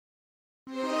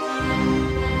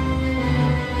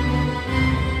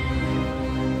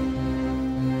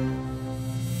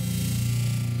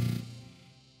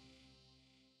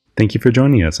Thank you for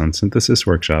joining us on Synthesis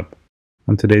Workshop.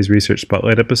 On today's Research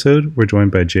Spotlight episode, we're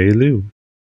joined by Jie Liu.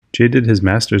 Jie did his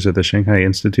master's at the Shanghai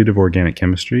Institute of Organic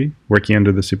Chemistry, working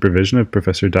under the supervision of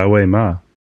Professor Dawei Ma.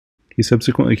 He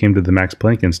subsequently came to the Max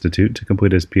Planck Institute to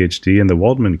complete his PhD in the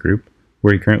Waldman Group,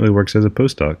 where he currently works as a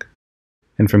postdoc.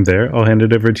 And from there, I'll hand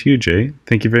it over to you, Jie.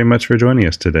 Thank you very much for joining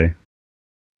us today.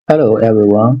 Hello,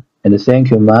 everyone, and thank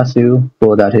you, Matthew,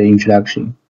 for that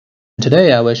introduction.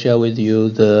 Today, I will share with you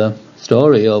the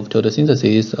story of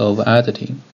photosynthesis of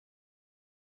azitine.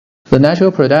 The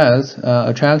natural products are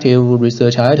attractive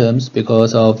research items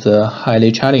because of the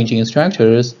highly challenging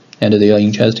structures and their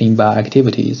interesting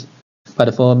bioactivities.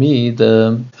 But for me,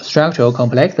 the structural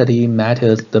complexity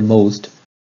matters the most.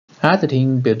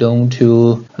 Azitine belongs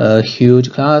to a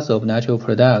huge class of natural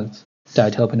products,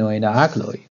 diterpenoid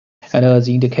alkaloids. And as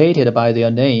indicated by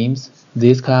their names,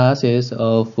 these classes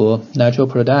of natural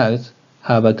products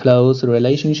have a close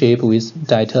relationship with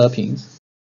diterpenes.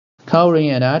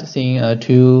 Chlorine and azitine are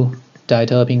two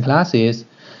diterpene classes.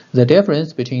 The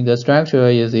difference between the structure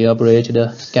is the abridged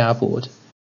scaffold.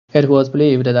 It was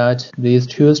believed that these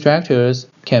two structures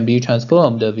can be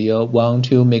transformed via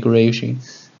 1-2 migration.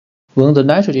 When the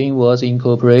nitrogen was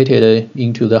incorporated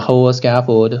into the whole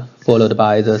scaffold, followed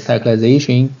by the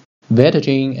cyclization,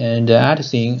 vetogen and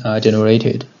azitine are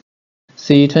generated.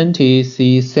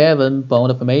 C20-C7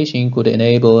 bond formation could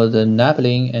enable the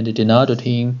naphylene and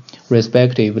denardotene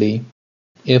respectively.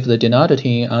 If the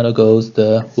denardotene undergoes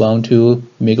the 1-2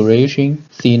 migration,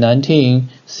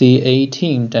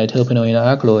 C19-C18 diterpenoid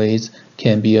alkaloids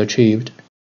can be achieved.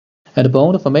 And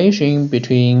bond formation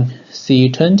between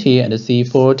C20 and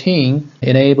C14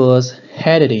 enables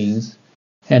hydrogens,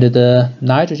 and the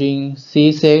nitrogen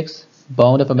C6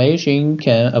 bond formation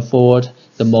can afford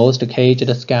the most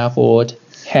caged scaffold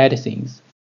hydrazines.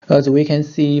 As we can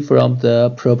see from the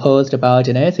proposed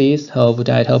biogenesis of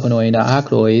diterpenoid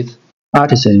alkaloids,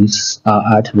 artisans are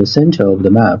at the center of the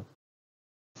map.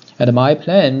 And my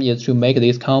plan is to make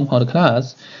this compound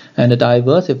class and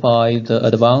diversify the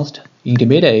advanced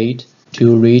intermediate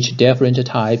to reach different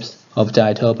types of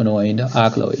diterpenoid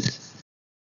alkaloids.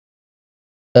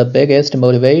 The biggest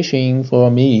motivation for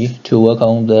me to work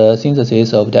on the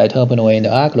synthesis of diterpenoid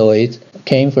alkaloids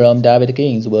came from David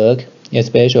Gein's work,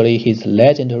 especially his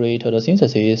legendary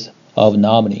photosynthesis of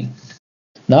normaline.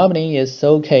 Normaline is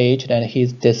so caged and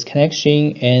his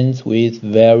disconnection ends with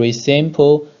very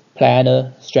simple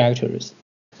planar structures.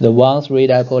 The 1,3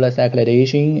 dipolar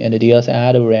cyclidation and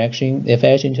Diels-Alder reaction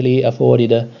efficiently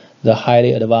afforded the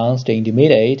highly advanced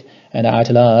intermediate, and at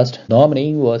last,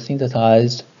 normaline was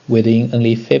synthesized within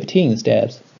only 15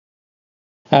 steps.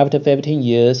 After 15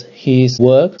 years, his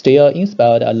work still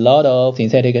inspired a lot of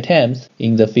synthetic attempts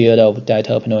in the field of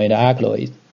diterpenoid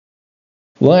alkaloids.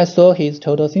 When I saw his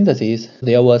total synthesis,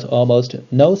 there was almost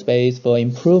no space for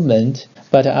improvement,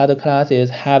 but other classes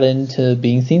haven't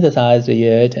been synthesized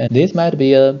yet, and this might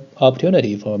be an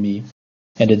opportunity for me.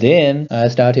 And then I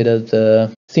started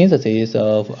the synthesis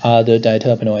of other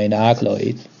diterpenoid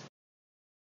alkaloids.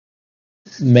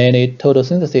 Many total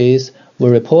syntheses were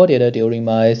reported during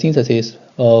my synthesis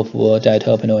of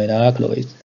diterpenoid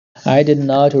alkaloids. I did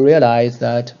not realize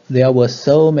that there were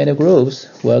so many groups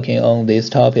working on this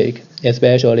topic,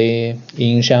 especially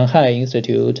in Shanghai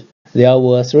Institute. There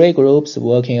were 3 groups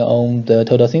working on the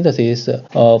total synthesis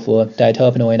of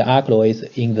diterpenoid alkaloids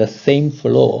in the same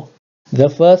floor. The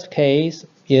first case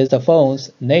is the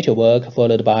Feng's nature work,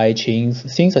 followed by Qin's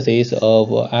synthesis of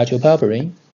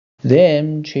alkylpurpurine.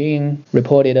 Then Chem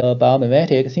reported a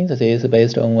biomimetic synthesis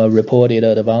based on a reported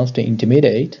advanced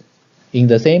intermediate. In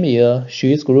the same year,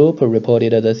 Xu's group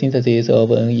reported the synthesis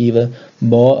of an even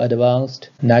more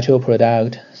advanced natural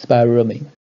product, spiruline.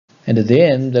 And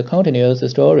then the continuous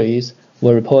stories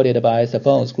were reported by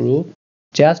Sulfonylmethyl group.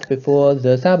 Just before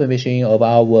the submission of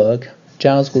our work,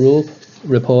 Zhang's group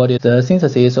reported the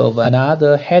synthesis of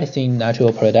another hydrazine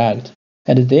natural product.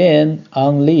 And then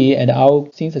An Li and our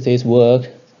synthesis work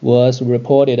was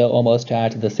reported almost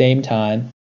at the same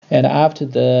time. And after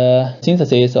the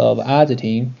synthesis of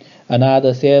azitine,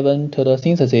 another 7 total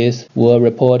syntheses were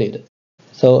reported.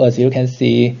 So as you can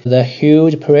see, the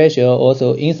huge pressure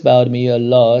also inspired me a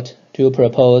lot to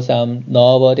propose some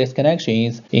novel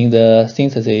disconnections in the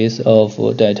synthesis of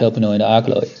diterpenoid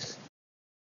alkaloids.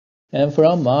 And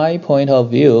from my point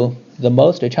of view, the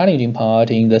most challenging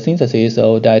part in the synthesis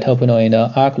of diterpenoid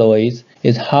alkaloids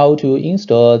is how to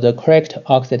install the correct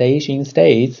oxidation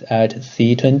states at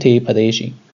C20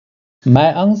 position.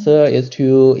 My answer is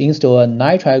to install a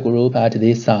nitride group at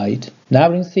this site.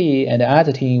 Navirine C and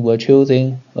azitine were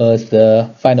chosen as the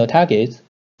final targets.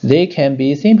 They can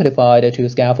be simplified to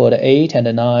scaffold 8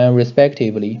 and 9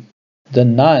 respectively. the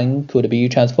 9 could be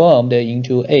transformed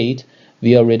into 8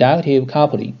 via reductive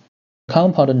coupling.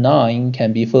 Compound 9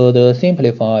 can be further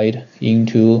simplified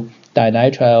into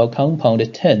dinitrile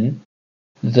compound 10.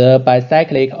 The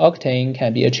bicyclic octane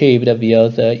can be achieved via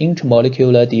the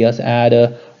intramolecular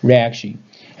Diels-Alder reaction,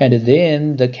 and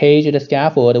then the caged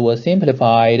scaffold was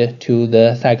simplified to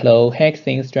the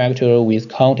cyclohexane structure with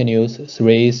continuous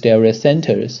 3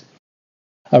 stereocenters.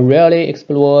 A rarely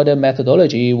explored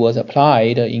methodology was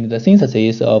applied in the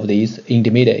synthesis of this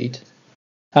intermediate.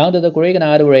 Under the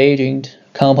Grignard reagent,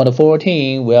 compound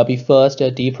 14 will be first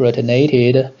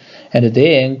deprotonated and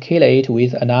then chelate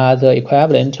with another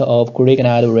equivalent of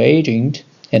Grignard reagent,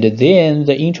 and then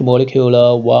the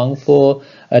intramolecular 1,4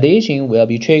 addition will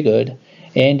be triggered,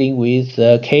 ending with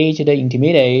the caged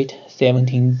intermediate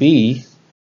 17B.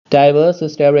 Diverse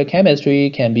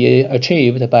stereochemistry can be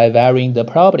achieved by varying the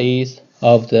properties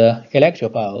of the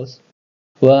electrophiles.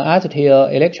 When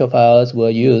acetyl electrophiles were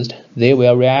used, they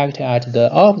will react at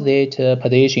the opposite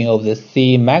position of the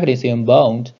C-magnesium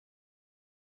bond.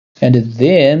 And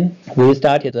then we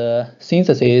started the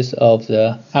synthesis of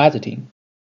the azitine.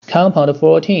 Compound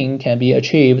 14 can be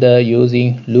achieved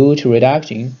using Lett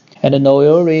reduction, and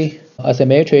Nouri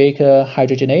asymmetric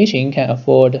hydrogenation can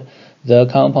afford the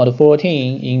compound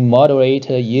 14 in moderate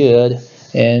yield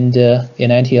and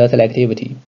enantiomer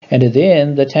selectivity. And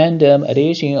then the tandem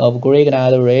addition of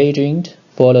Grignard reagent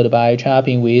followed by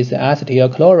trapping with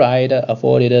acetyl chloride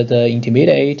afforded the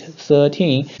intermediate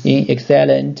 13 in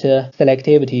excellent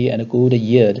selectivity and good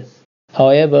yield.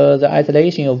 However, the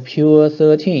isolation of pure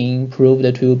 13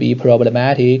 proved to be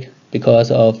problematic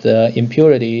because of the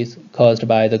impurities caused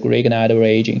by the Grignard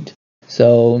reagent.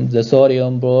 So the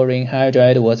sodium boron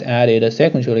hydride was added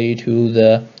sequentially to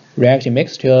the reaction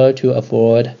mixture to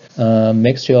afford a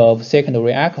mixture of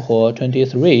secondary alcohol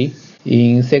 23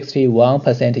 in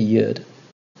 61% yield.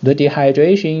 The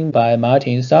dehydration by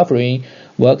multi-sulfurin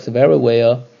works very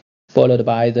well, followed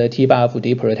by the T-buff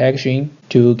deprotection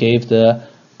to give the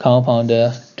compound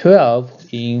 12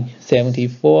 in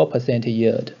 74%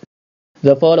 yield.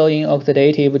 The following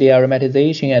oxidative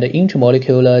dearomatization and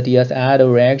intramolecular Diels-Alder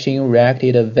reaction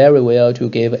reacted very well to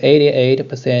give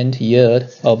 88% yield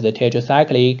of the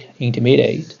tetracyclic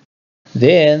intermediate.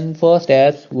 Then 4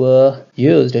 steps were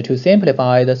used to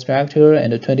simplify the structure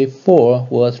and 24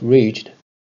 was reached.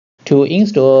 To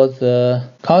install the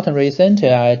quaternary center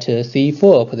at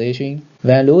C4 position,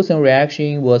 Van Loosen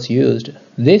reaction was used.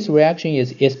 This reaction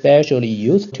is especially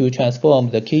used to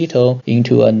transform the ketone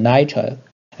into a nitrile,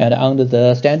 and under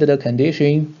the standard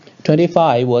condition,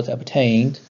 25 was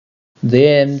obtained.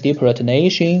 Then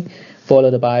deprotonation,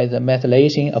 followed by the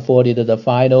methylation, afforded the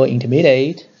final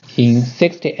intermediate in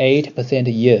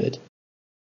 68% yield.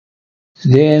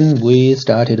 Then we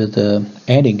started the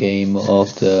ending game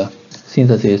of the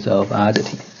synthesis of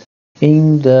azitine.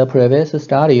 In the previous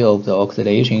study of the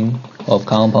oxidation of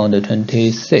compound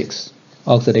 26,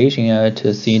 oxidation at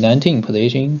C19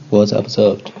 position was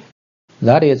observed.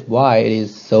 That is why it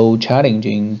is so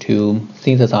challenging to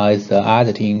synthesize the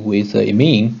azitine with the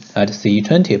imine at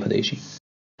C20 position.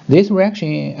 This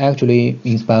reaction actually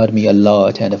inspired me a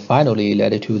lot and finally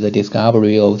led to the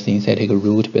discovery of synthetic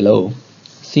route below.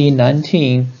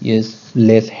 C19 is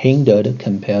less hindered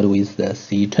compared with the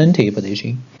C20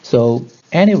 position, so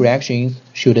any reactions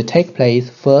should take place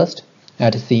first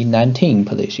at C19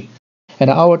 position. And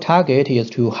our target is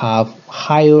to have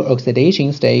higher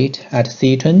oxidation state at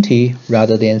C20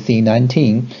 rather than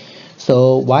C19,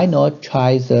 so why not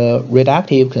try the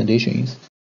reductive conditions?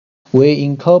 We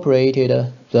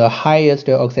incorporated the highest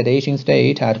oxidation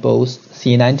state at both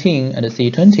C19 and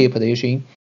C20 position,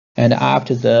 and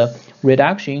after the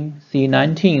reduction,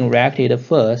 C19 reacted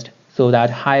first so that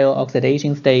higher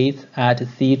oxidation states at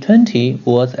C20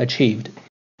 was achieved.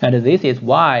 And this is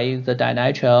why the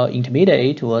dinitrile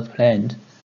intermediate was planned.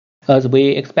 As we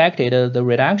expected, the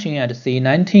reduction at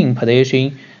C19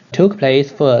 position took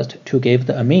place first to give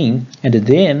the amine, and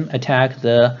then attack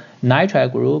the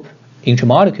nitrile group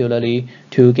intramolecularly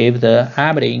to give the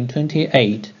amidine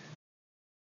 28.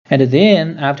 And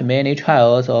then, after many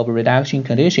trials of reduction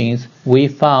conditions, we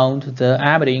found the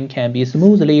amidine can be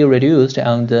smoothly reduced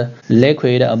on the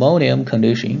liquid ammonium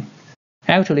condition.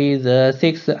 Actually, the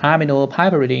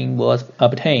 6-aminopyridine was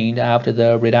obtained after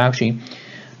the reduction,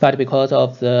 but because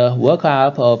of the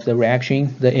workup of the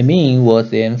reaction, the amine was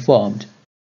then formed.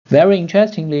 Very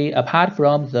interestingly, apart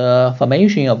from the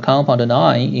formation of compound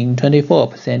 9 in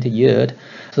 24% yield,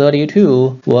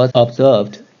 32 was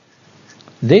observed.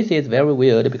 This is very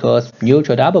weird because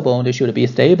neutral double bond should be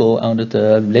stable under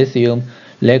the lithium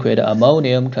liquid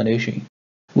ammonium condition.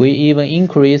 We even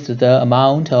increased the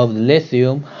amount of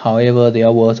lithium, however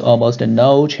there was almost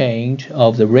no change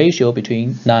of the ratio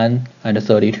between 9 and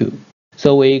 32.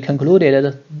 So we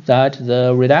concluded that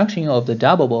the reduction of the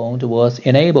double bond was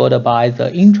enabled by the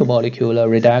intramolecular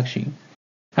reduction.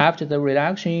 After the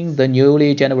reduction, the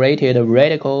newly generated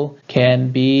radical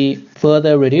can be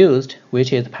further reduced,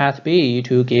 which is path B,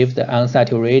 to give the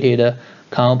unsaturated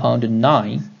compound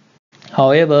 9.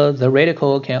 However, the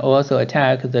radical can also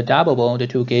attack the double bond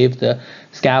to give the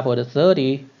scaffold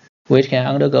 30, which can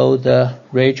undergo the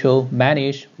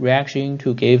Rachel-Manish reaction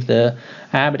to give the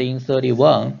amidine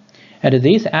 31, and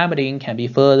this amidine can be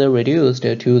further reduced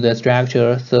to the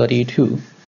structure 32.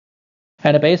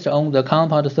 And based on the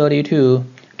compound 32,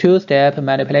 two-step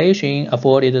manipulation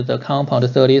afforded the compound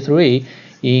 33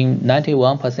 in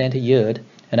 91% yield,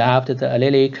 and after the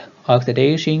allylic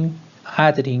oxidation,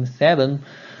 azitine 7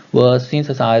 was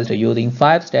synthesized using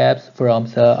 5 steps from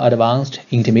the advanced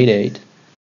intermediate.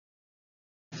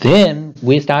 Then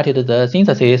we started the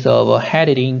synthesis of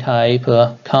hydrogen-type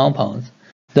compounds.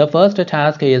 The first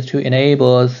task is to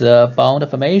enable the bond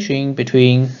formation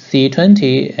between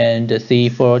C20 and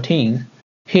C14.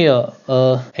 Here,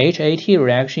 a HAT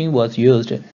reaction was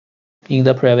used. In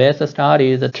the previous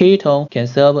study, the ketone can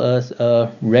serve as a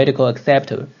radical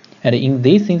acceptor, and in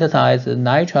this synthesis,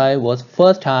 nitride was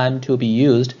first time to be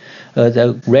used as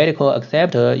a radical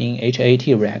acceptor in HAT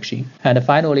reaction. And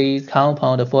finally,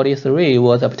 compound 43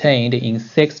 was obtained in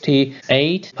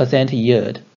 68%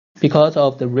 yield. Because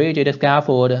of the rigid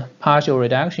scaffold, partial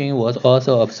reduction was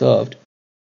also observed.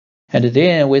 And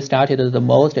then we started the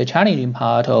most challenging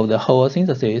part of the whole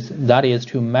synthesis, that is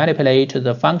to manipulate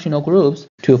the functional groups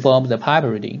to form the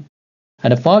piperidine.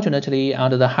 And fortunately,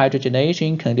 under the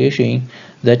hydrogenation condition,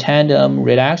 the tandem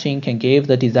reduction can give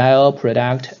the desired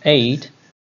product 8.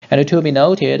 And to be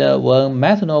noted, when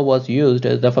methanol was used,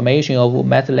 the formation of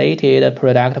methylated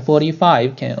product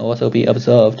 45 can also be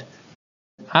observed.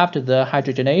 After the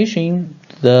hydrogenation,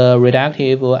 the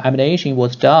reductive amination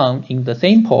was done in the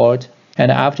same port,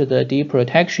 and after the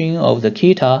deprotection of the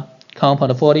keta,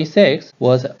 compound 46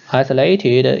 was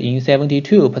isolated in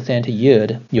 72%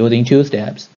 yield using 2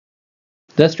 steps.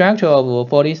 The structure of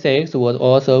 46 was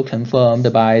also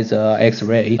confirmed by the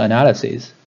X-ray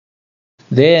analysis.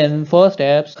 Then 4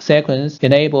 steps sequence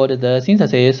enabled the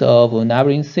synthesis of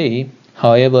navirine C.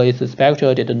 However, its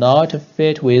spectra did not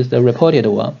fit with the reported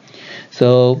one.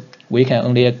 So we can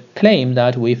only claim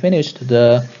that we finished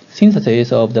the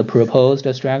synthesis of the proposed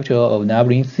structure of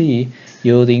navirine C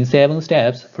using 7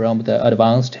 steps from the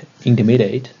advanced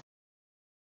intermediate.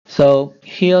 So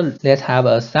here let's have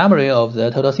a summary of the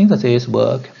total synthesis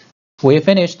work. We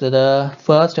finished the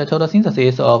first total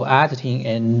synthesis of azitine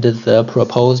and the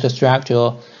proposed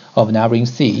structure of navirine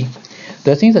C.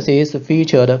 The synthesis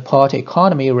featured port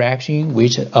economy reaction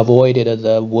which avoided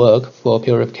the work for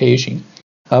purification.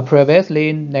 A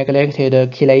previously neglected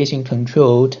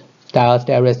chelation-controlled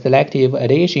stereoselective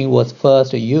addition was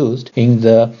first used in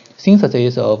the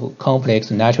synthesis of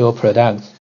complex natural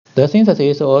products. The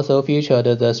synthesis also featured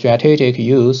the strategic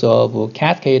use of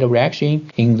cascade reaction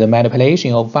in the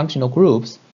manipulation of functional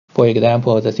groups, for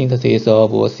example, the synthesis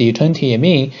of C20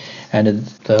 amine and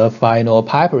the final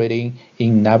piperidine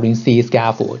in navirine C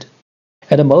scaffold.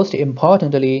 And most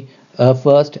importantly, a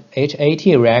first HAT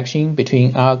reaction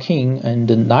between alkene and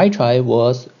nitride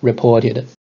was reported.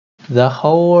 The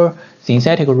whole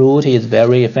synthetic route is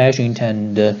very efficient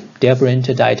and different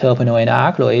diterpenoid and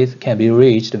alkaloids can be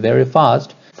reached very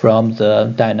fast from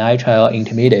the dinitrile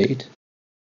intermediate.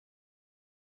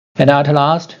 And at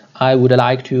last, I would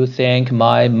like to thank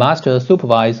my master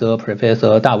supervisor,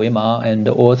 Professor Dawei Ma, and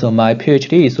also my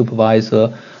PhD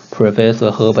supervisor,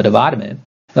 Professor Herbert Wadman.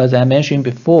 As I mentioned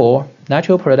before,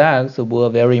 natural products were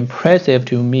very impressive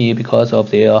to me because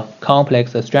of their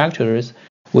complex structures.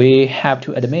 We have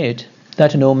to admit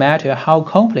that no matter how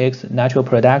complex natural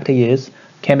product is,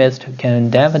 chemists can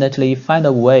definitely find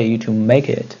a way to make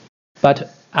it.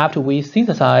 But after we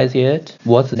synthesize it,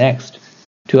 what's next?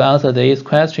 To answer this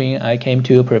question, I came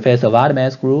to Professor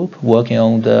Wadman's group working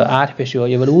on the artificial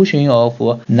evolution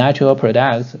of natural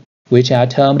products, which are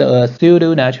termed as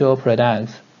pseudo-natural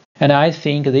products. And I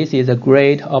think this is a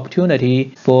great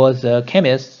opportunity for the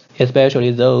chemists,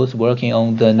 especially those working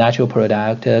on the natural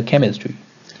product chemistry.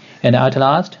 And at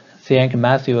last, thank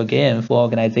Matthew again for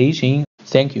organization.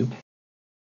 Thank you.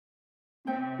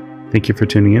 Thank you for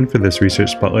tuning in for this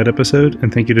Research Spotlight episode,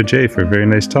 and thank you to Jie for a very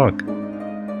nice talk.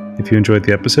 If you enjoyed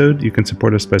the episode, you can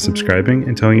support us by subscribing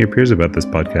and telling your peers about this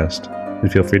podcast,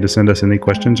 and feel free to send us any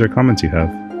questions or comments you have.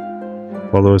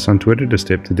 Follow us on Twitter to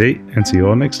stay up to date, and see you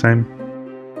all next time.